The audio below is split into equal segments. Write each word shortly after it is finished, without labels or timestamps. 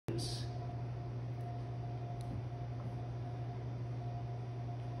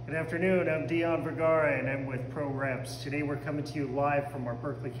Good afternoon, I'm Dion and I'm with Pro Reps. Today we're coming to you live from our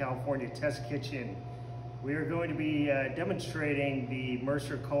Berkeley, California test kitchen. We are going to be demonstrating the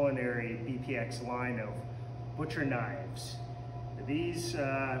Mercer Culinary BPX line of butcher knives. These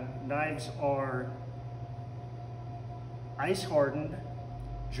knives are ice hardened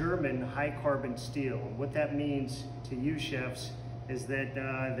German high carbon steel. What that means to you chefs is that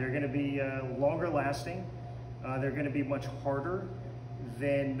they're going to be longer lasting, they're going to be much harder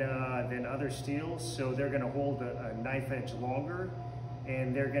than other steels, so they're going to hold a knife edge longer,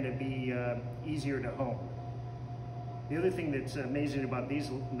 and they're going to be easier to hone. The other thing that's amazing about these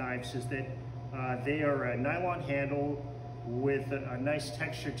knives is that they are a nylon handle with a nice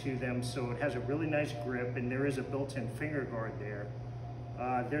texture to them, so it has a really nice grip, and there is a built-in finger guard there.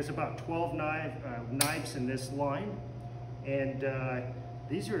 There's about 12 knives in this line, and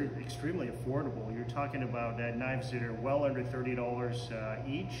these are extremely affordable. You're talking about knives that are well under $30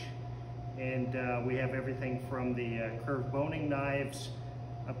 each. And we have everything from the curved boning knives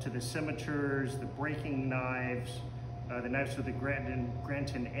up to the scimitars, the breaking knives, the knives with the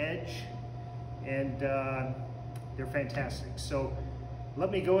Granton edge, and they're fantastic. So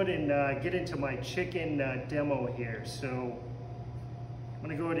let me go ahead and get into my chicken demo here. So I'm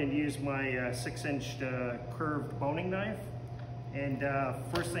gonna go ahead and use my 6-inch curved boning knife. And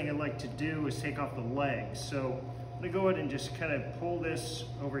first thing I'd like to do is take off the legs. So I'm gonna go ahead and just kind of pull this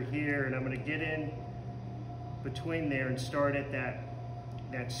over here, and I'm gonna get in between there and start at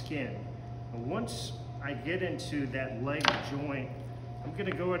that skin. And once I get into that leg joint, I'm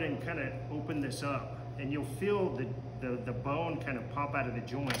gonna go ahead and kind of open this up, and you'll feel the bone kind of pop out of the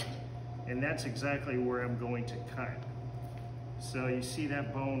joint, and that's exactly where I'm going to cut. So you see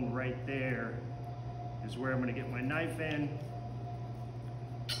that bone right there is where I'm gonna get my knife in,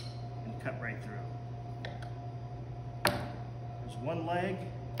 cut right through. There's one leg.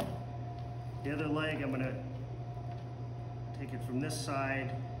 The other leg, I'm gonna take it from this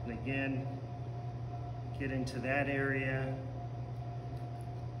side, and again, get into that area.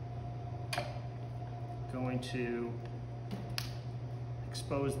 Going to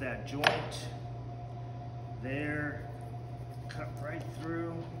expose that joint there, cut right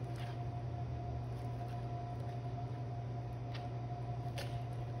through.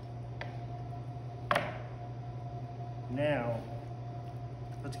 Now,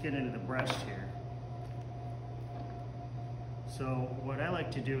 let's get into the breast here. So what I like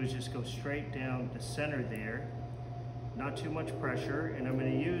to do is just go straight down the center there, not too much pressure, and I'm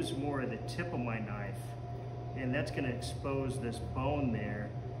going to use more of the tip of my knife, and that's going to expose this bone there.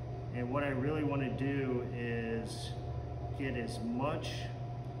 And what I really want to do is get as much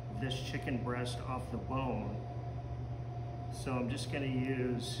of this chicken breast off the bone. So I'm just going to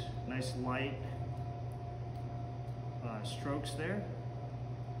use nice light strokes there,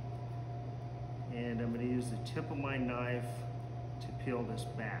 and I'm going to use the tip of my knife to peel this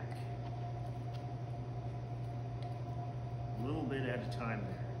back, a little bit at a time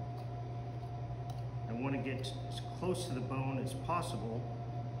there. I want to get as close to the bone as possible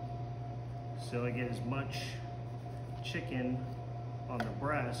so I get as much chicken on the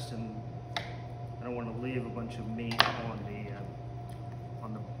breast, and I don't want to leave a bunch of meat on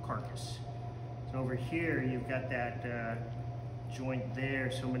the carcass. So over here, you've got that joint there.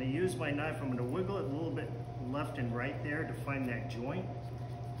 So I'm going to use my knife. I'm going to wiggle it a little bit left and right there to find that joint.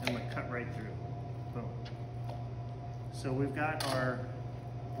 And I'm going to cut right through. Boom. So we've got our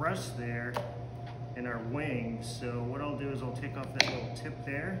breast there and our wings. So what I'll do is I'll take off that little tip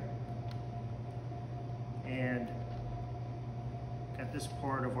there. And got this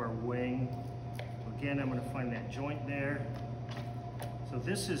part of our wing. Again, I'm going to find that joint there. So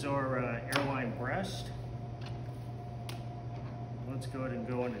this is our airline breast. Let's go ahead and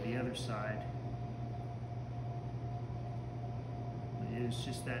go into the other side. Use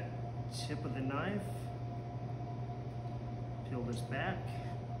just that tip of the knife. Peel this back.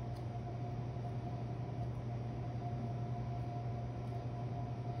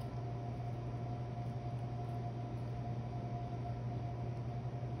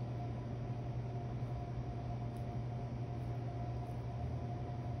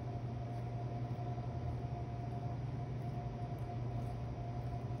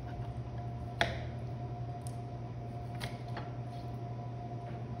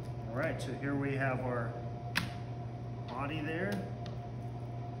 All right, so here we have our body there.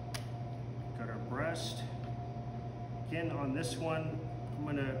 Got our breast. Again, on this one, I'm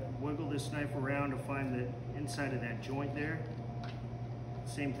gonna wiggle this knife around to find the inside of that joint there.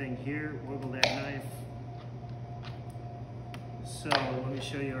 Same thing here, wiggle that knife. So let me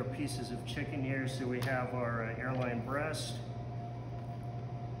show you our pieces of chicken here. So we have our airline breast.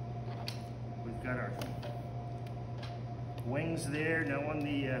 got our wings there. Now on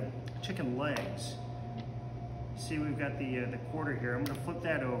the chicken legs, see we've got the quarter here. I'm going to flip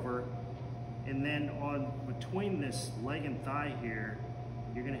that over, and then on between this leg and thigh here,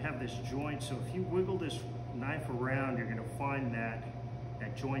 you're going to have this joint. So if you wiggle this knife around, you're going to find that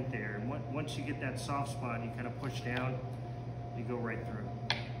joint there. And once you get that soft spot, you kind of push down, you go right through.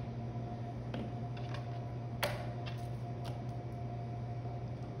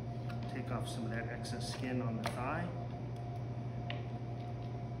 Take off some of that excess skin on the thigh.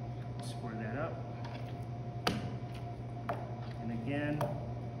 Square that up. And again,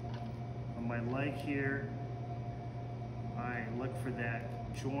 on my leg here, I look for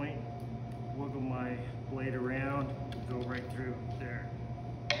that joint, wiggle my blade around, go right through there.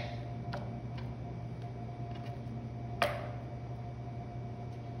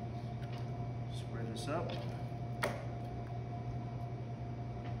 Square this up.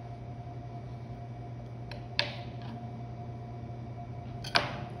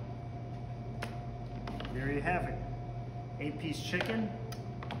 There you have it. 8-piece chicken,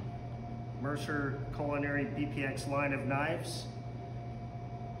 Mercer Culinary BPX line of knives.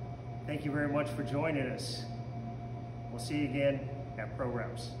 Thank you very much for joining us. We'll see you again at Pro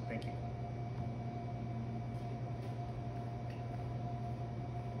Reps. Thank you.